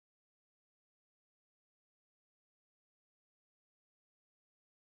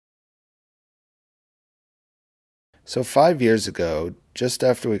So 5 years ago, just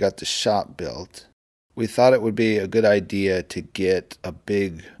after we got the shop built, we thought it would be a good idea to get a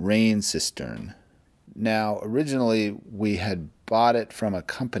big rain cistern. Now, originally we had bought it from a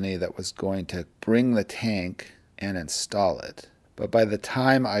company that was going to bring the tank and install it. But by the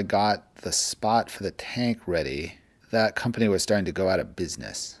time I got the spot for the tank ready, that company was starting to go out of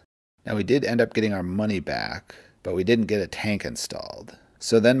business. Now, we did end up getting our money back, but we didn't get a tank installed.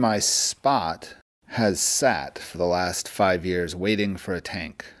 So then my spot has sat for the last 5 years waiting for a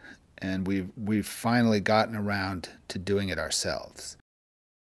tank, and we've finally gotten around to doing it ourselves.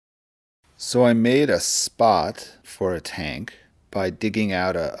 So I made a spot for a tank by digging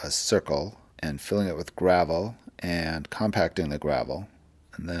out a circle and filling it with gravel and compacting the gravel,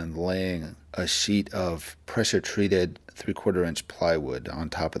 and then laying a sheet of pressure-treated 3/4 inch plywood on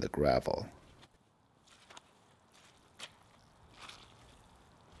top of the gravel.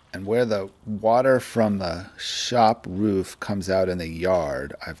 And where the water from the shop roof comes out in the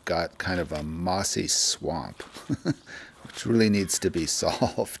yard, I've got kind of a mossy swamp, which really needs to be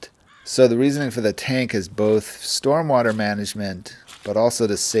solved. So the reasoning for the tank is both stormwater management, but also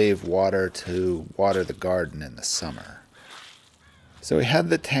to save water to water the garden in the summer. So we had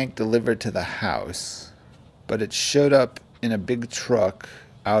the tank delivered to the house, but it showed up in a big truck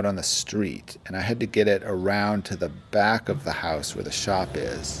out on the street, and I had to get it around to the back of the house where the shop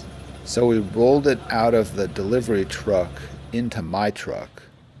is. So we rolled it out of the delivery truck into my truck,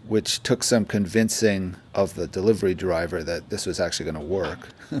 which took some convincing of the delivery driver that this was actually going to work.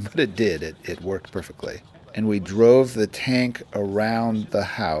 But it did. It worked perfectly. And we drove the tank around the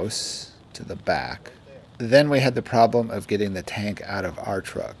house to the back. Then we had the problem of getting the tank out of our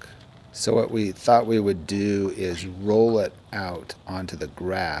truck. So what we thought we would do is roll it out onto the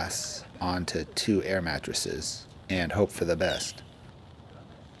grass, onto 2 air mattresses, and hope for the best.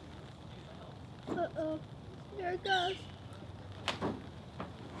 Uh-oh. There it goes.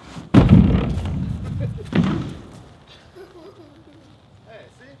 Hey,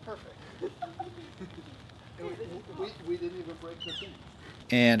 see? Perfect. we didn't even break the thing.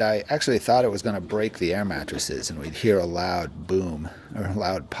 And I actually thought it was going to break the air mattresses and we'd hear a loud boom or a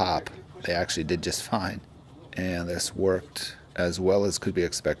loud pop. They actually did just fine. And this worked as well as could be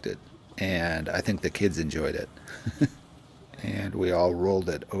expected. And I think the kids enjoyed it. And we all rolled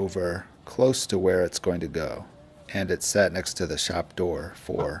it over close to where it's going to go. And it sat next to the shop door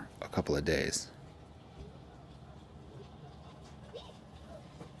for a couple of days.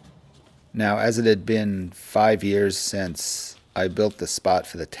 Now, as it had been 5 years since I built the spot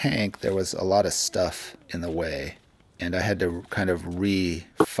for the tank, there was a lot of stuff in the way. And I had to kind of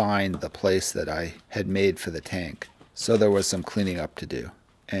refine the place that I had made for the tank. So there was some cleaning up to do.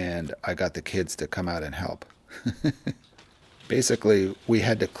 And I got the kids to come out and help. Basically, we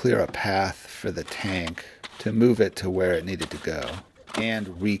had to clear a path for the tank to move it to where it needed to go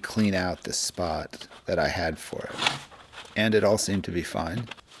and re-clean out the spot that I had for it. And it all seemed to be fine.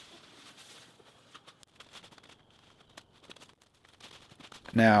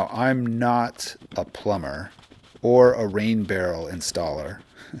 Now, I'm not a plumber or a rain barrel installer.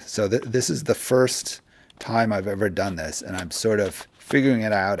 So this is the first time I've ever done this, and I'm sort of figuring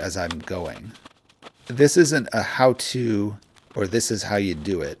it out as I'm going. This isn't a how-to or this is how you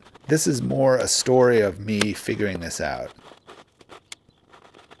do it. This is more a story of me figuring this out.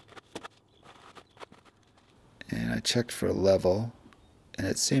 And I checked for a level, and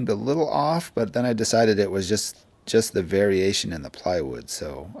it seemed a little off, but then I decided it was just the variation in the plywood,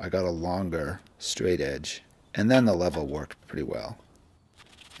 so I got a longer straight edge. And then the level worked pretty well.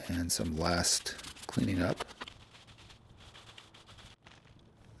 And some last cleaning up.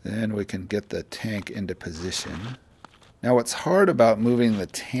 Then we can get the tank into position. Now what's hard about moving the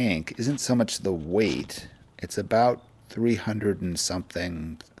tank isn't so much the weight. It's about 300 and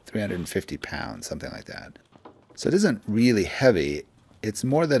something, 350 pounds, something like that. So it isn't really heavy. It's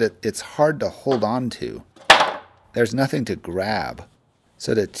more that it's hard to hold on to. There's nothing to grab.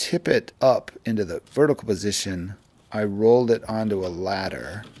 So to tip it up into the vertical position, I rolled it onto a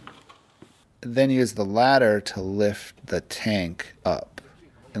ladder, then used the ladder to lift the tank up.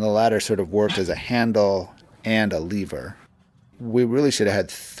 And the ladder sort of worked as a handle and a lever. We really should have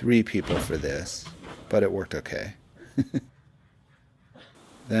had 3 people for this, but it worked okay.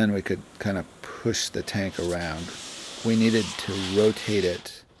 Then we could kind of push the tank around. We needed to rotate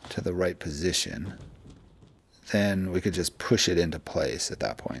it to the right position. Then we could just push it into place at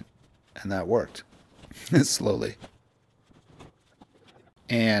that point. And that worked. Slowly.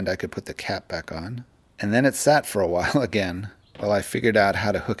 And I could put the cap back on. And then it sat for a while again while I figured out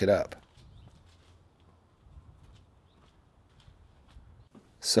how to hook it up.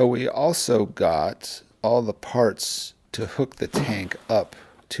 So we also got all the parts to hook the tank up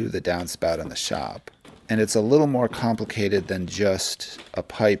to the downspout in the shop. And it's a little more complicated than just a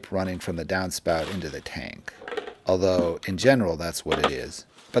pipe running from the downspout into the tank. Although, in general, that's what it is.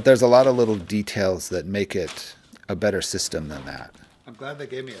 But there's a lot of little details that make it a better system than that. I'm glad they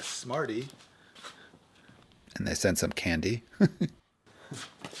gave me a Smartie. And they sent some candy.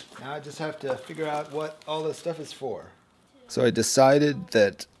 Now I just have to figure out what all this stuff is for. So I decided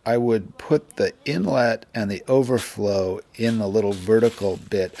that I would put the inlet and the overflow in the little vertical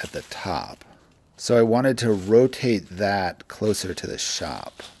bit at the top. So I wanted to rotate that closer to the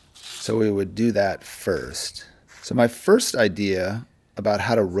shop. So we would do that first. So my first idea about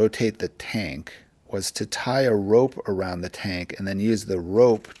how to rotate the tank was to tie a rope around the tank and then use the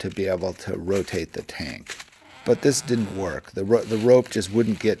rope to be able to rotate the tank. But this didn't work. The rope just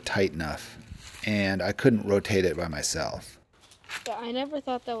wouldn't get tight enough, and I couldn't rotate it by myself. Yeah, I never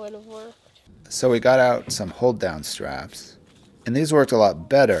thought that would have worked. So we got out some hold-down straps, and these worked a lot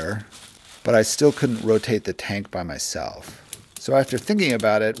better, but I still couldn't rotate the tank by myself. So after thinking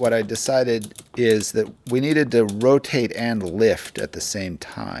about it, what I decided is that we needed to rotate and lift at the same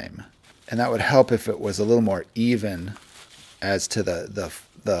time. And that would help if it was a little more even as to the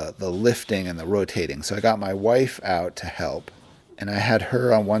lifting and the rotating. So I got my wife out to help, and I had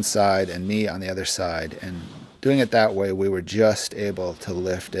her on one side and me on the other side, and doing it that way we were just able to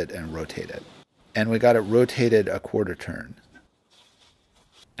lift it and rotate it. And we got it rotated a quarter turn.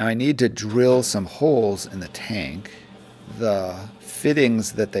 Now I need to drill some holes in the tank. The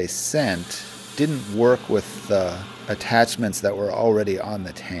fittings that they sent didn't work with the attachments that were already on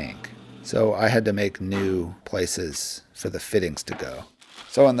the tank. So I had to make new places for the fittings to go.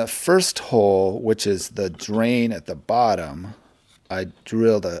 So on the first hole, which is the drain at the bottom, I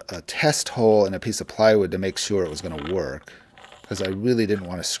drilled a test hole in a piece of plywood to make sure it was going to work, because I really didn't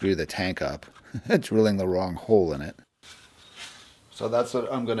want to screw the tank up, drilling the wrong hole in it. So that's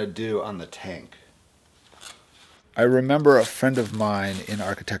what I'm going to do on the tank. I remember a friend of mine in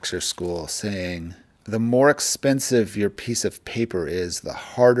architecture school saying, the more expensive your piece of paper is, the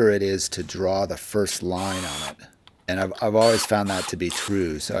harder it is to draw the first line on it. And I've always found that to be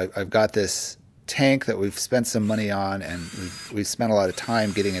true. So I've got this tank that we've spent some money on, and we've spent a lot of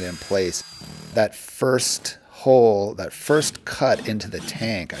time getting it in place. That first hole, that first cut into the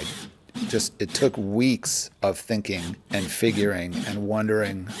tank, it took weeks of thinking and figuring and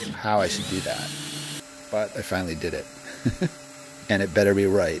wondering how I should do that. But I finally did it. And it better be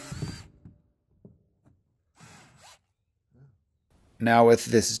right. Now with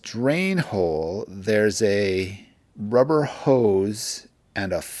this drain hole, there's a rubber hose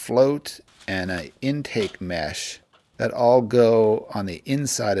and a float and an intake mesh that all go on the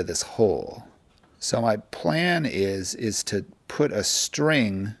inside of this hole. So my plan is to put a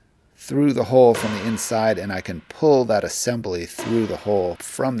string through the hole from the inside, and I can pull that assembly through the hole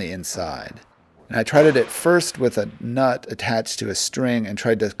from the inside. And I tried it at first with a nut attached to a string and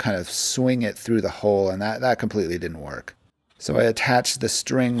tried to kind of swing it through the hole, and that completely didn't work. So I attached the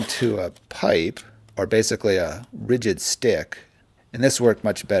string to a pipe, or basically a rigid stick, and this worked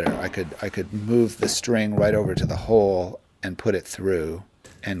much better. I could move the string right over to the hole and put it through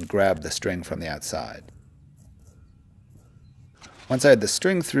and grab the string from the outside. Once I had the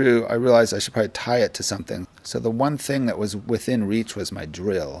string through, I realized I should probably tie it to something. So the one thing that was within reach was my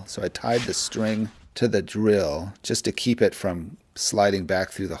drill. So I tied the string to the drill just to keep it from sliding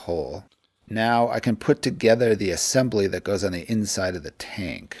back through the hole. Now I can put together the assembly that goes on the inside of the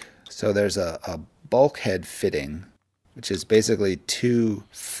tank. So there's a bulkhead fitting, which is basically two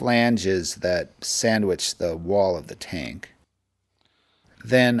flanges that sandwich the wall of the tank.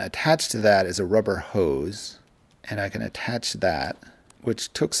 Then attached to that is a rubber hose, and I can attach that,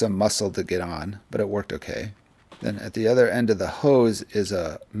 which took some muscle to get on, but it worked okay. Then at the other end of the hose is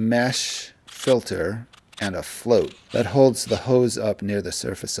a mesh filter and a float that holds the hose up near the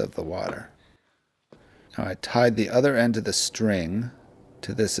surface of the water. Now I tied the other end of the string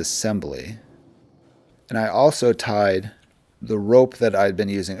to this assembly, and I also tied the rope that I'd been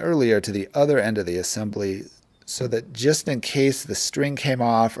using earlier to the other end of the assembly, so that just in case the string came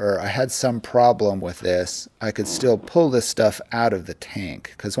off or I had some problem with this, I could still pull this stuff out of the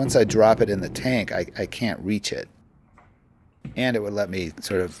tank. Because once I drop it in the tank, I can't reach it. And it would let me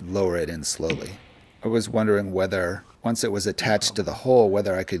sort of lower it in slowly. I was wondering whether, once it was attached to the hole,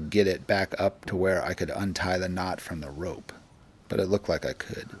 whether I could get it back up to where I could untie the knot from the rope. But it looked like I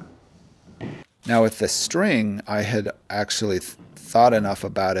could. Now with the string, I had actually thought enough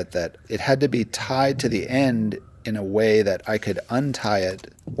about it that it had to be tied to the end in a way that I could untie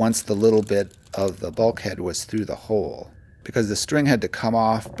it once the little bit of the bulkhead was through the hole. because the string had to come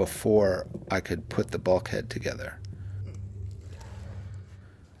off before I could put the bulkhead together.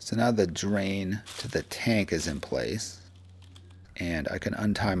 So now the drain to the tank is in place, and I can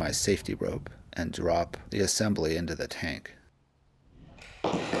untie my safety rope and drop the assembly into the tank.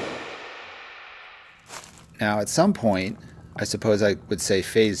 Now at some point, I suppose I would say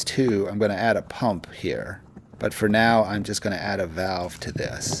phase 2, I'm going to add a pump here. But for now, I'm just going to add a valve to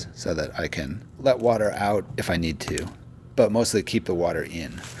this so that I can let water out if I need to, but mostly keep the water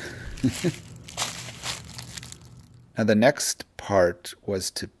in. Now the next part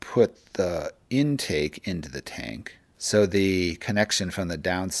was to put the intake into the tank, so the connection from the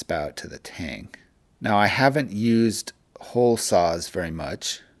downspout to the tank. Now I haven't used hole saws very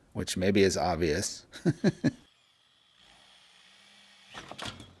much, which maybe is obvious.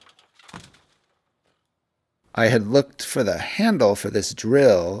 I had looked for the handle for this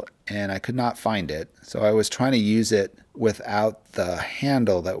drill and I could not find it, so I was trying to use it without the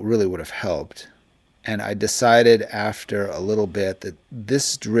handle that really would have helped. And I decided after a little bit that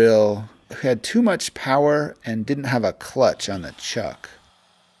this drill had too much power and didn't have a clutch on the chuck.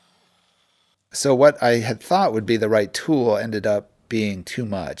 So what I had thought would be the right tool ended up being too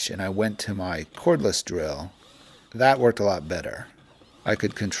much, and I went to my cordless drill. That worked a lot better. I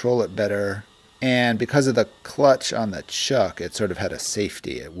could control it better. And because of the clutch on the chuck, it sort of had a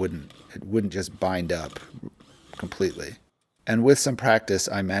safety. It wouldn't just bind up completely. And with some practice,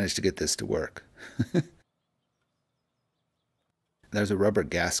 I managed to get this to work. There's a rubber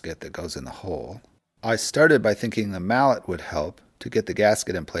gasket that goes in the hole. I started by thinking the mallet would help to get the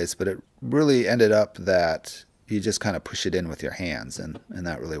gasket in place, but it really ended up that you just kind of push it in with your hands, and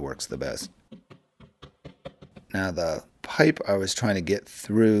that really works the best. Now the pipe I was trying to get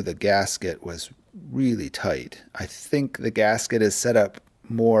through the gasket was really tight. I think the gasket is set up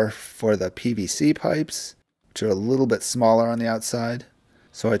more for the PVC pipes, which are a little bit smaller on the outside.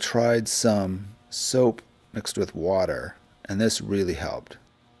 So I tried some soap mixed with water, and this really helped.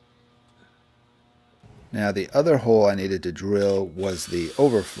 Now the other hole I needed to drill was the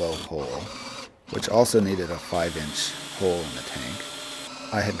overflow hole, which also needed a 5-inch hole in the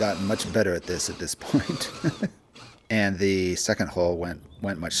tank. I had gotten much better at this point. And the second hole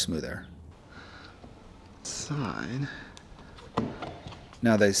went much smoother. Side.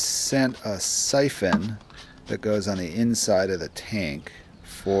 Now they sent a siphon that goes on the inside of the tank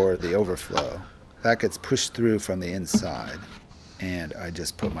for the overflow. That gets pushed through from the inside. And I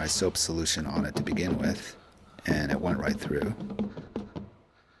just put my soap solution on it to begin with, and it went right through.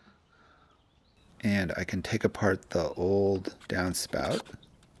 And I can take apart the old downspout.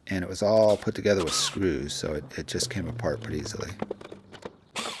 And it was all put together with screws, so it just came apart pretty easily.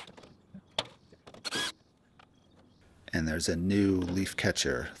 And there's a new leaf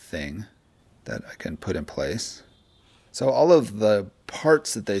catcher thing that I can put in place. So all of the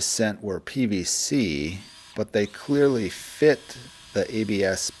parts that they sent were PVC, but they clearly fit the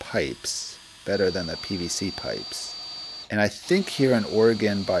ABS pipes better than the PVC pipes. And I think here in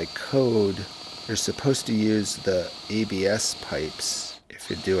Oregon, by code, you're supposed to use the ABS pipes if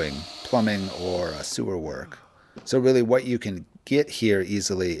you're doing plumbing or sewer work. So really what you can get here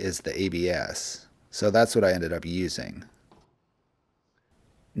easily is the ABS. So that's what I ended up using.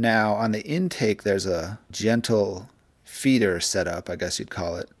 Now on the intake there's a gentle feeder setup, I guess you'd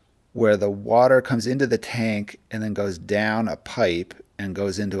call it, where the water comes into the tank and then goes down a pipe and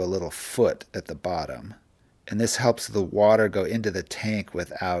goes into a little foot at the bottom. And this helps the water go into the tank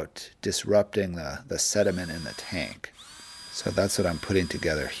without disrupting the sediment in the tank. So that's what I'm putting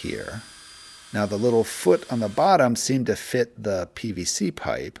together here. Now the little foot on the bottom seemed to fit the PVC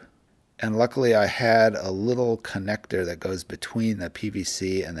pipe, and luckily I had a little connector that goes between the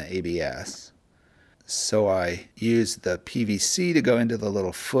PVC and the ABS. So I used the PVC to go into the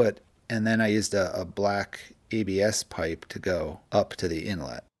little foot, and then I used a black ABS pipe to go up to the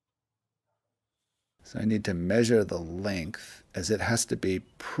inlet. So I need to measure the length, as it has to be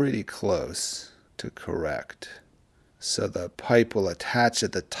pretty close to correct. So the pipe will attach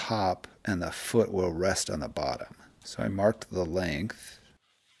at the top and the foot will rest on the bottom. So I marked the length,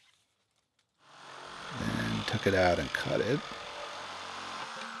 then took it out and cut it,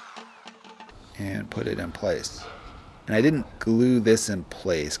 and put it in place. And I didn't glue this in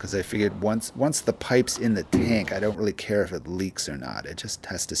place because I figured once the pipe's in the tank, I don't really care if it leaks or not. It just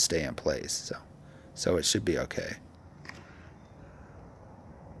has to stay in place. So it should be okay.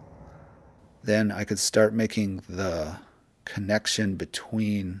 Then I could start making the connection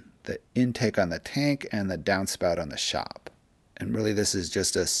between the intake on the tank and the downspout on the shop. And really this is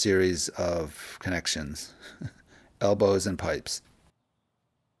just a series of connections, elbows and pipes.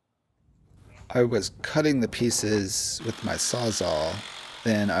 I was cutting the pieces with my Sawzall,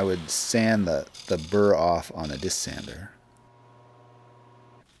 then I would sand the burr off on a disc sander.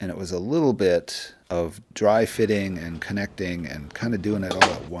 And it was a little bit of dry fitting and connecting and kind of doing it all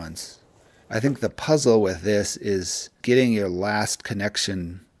at once. I think the puzzle with this is getting your last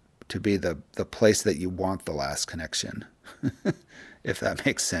connection to be the place that you want the last connection, if that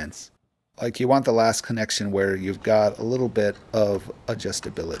makes sense. Like you want the last connection where you've got a little bit of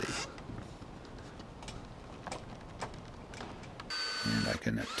adjustability. And I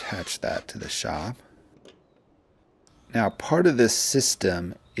can attach that to the shop. Now, part of this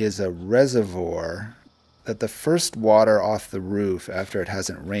system is a reservoir that the first water off the roof after it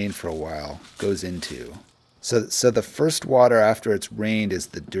hasn't rained for a while goes into. So the first water after it's rained is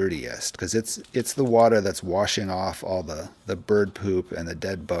the dirtiest because it's the water that's washing off all the bird poop and the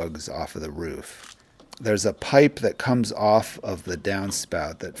dead bugs off of the roof. There's a pipe that comes off of the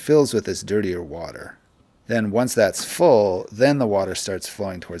downspout that fills with this dirtier water. Then once that's full, then the water starts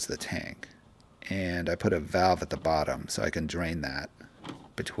flowing towards the tank. And I put a valve at the bottom so I can drain that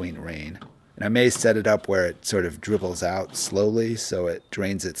between rain. And I may set it up where it sort of dribbles out slowly so it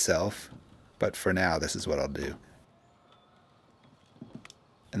drains itself. But for now, this is what I'll do.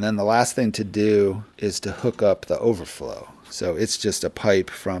 And then the last thing to do is to hook up the overflow. So it's just a pipe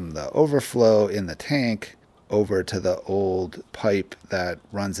from the overflow in the tank over to the old pipe that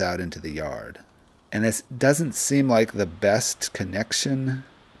runs out into the yard. And this doesn't seem like the best connection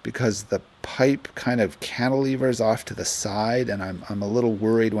because the pipe kind of cantilevers off to the side, and I'm a little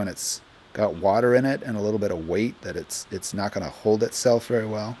worried when it's got water in it and a little bit of weight that it's not going to hold itself very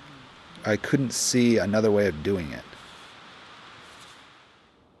well. I couldn't see another way of doing it.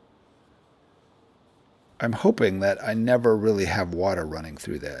 I'm hoping that I never really have water running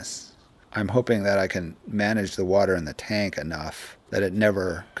through this. I'm hoping that I can manage the water in the tank enough that it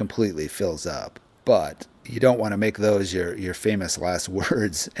never completely fills up. But you don't want to make those your famous last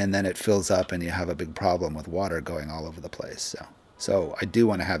words and then it fills up and you have a big problem with water going all over the place. So I do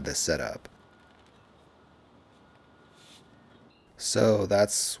want to have this set up. So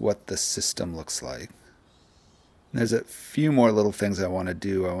that's what the system looks like. There's a few more little things I want to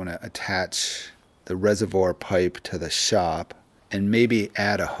do. I want to attach the reservoir pipe to the shop and maybe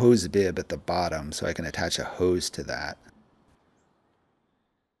add a hose bib at the bottom so I can attach a hose to that.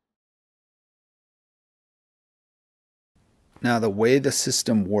 Now the way the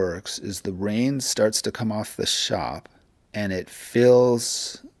system works is the rain starts to come off the shop and it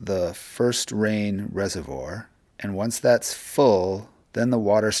fills the first rain reservoir. And once that's full, then the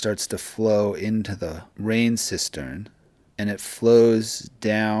water starts to flow into the rain cistern and it flows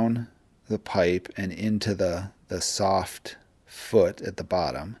down the pipe and into the soft foot at the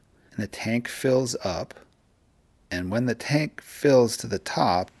bottom. And the tank fills up. And when the tank fills to the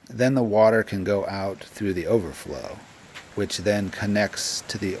top, then the water can go out through the overflow, which then connects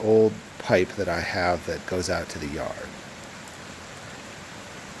to the old pipe that I have that goes out to the yard.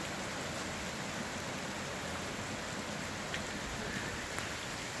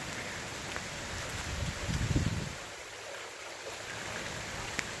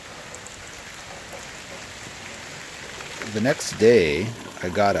 The next day, I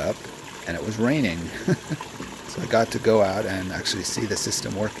got up and it was raining. So I got to go out and actually see the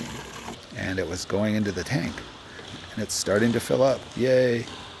system working. And it was going into the tank. And it's starting to fill up. Yay!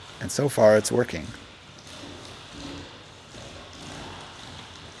 And so far it's working.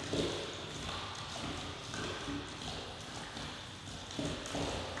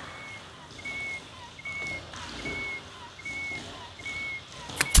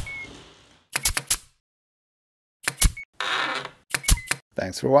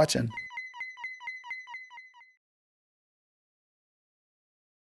 Thanks for watching.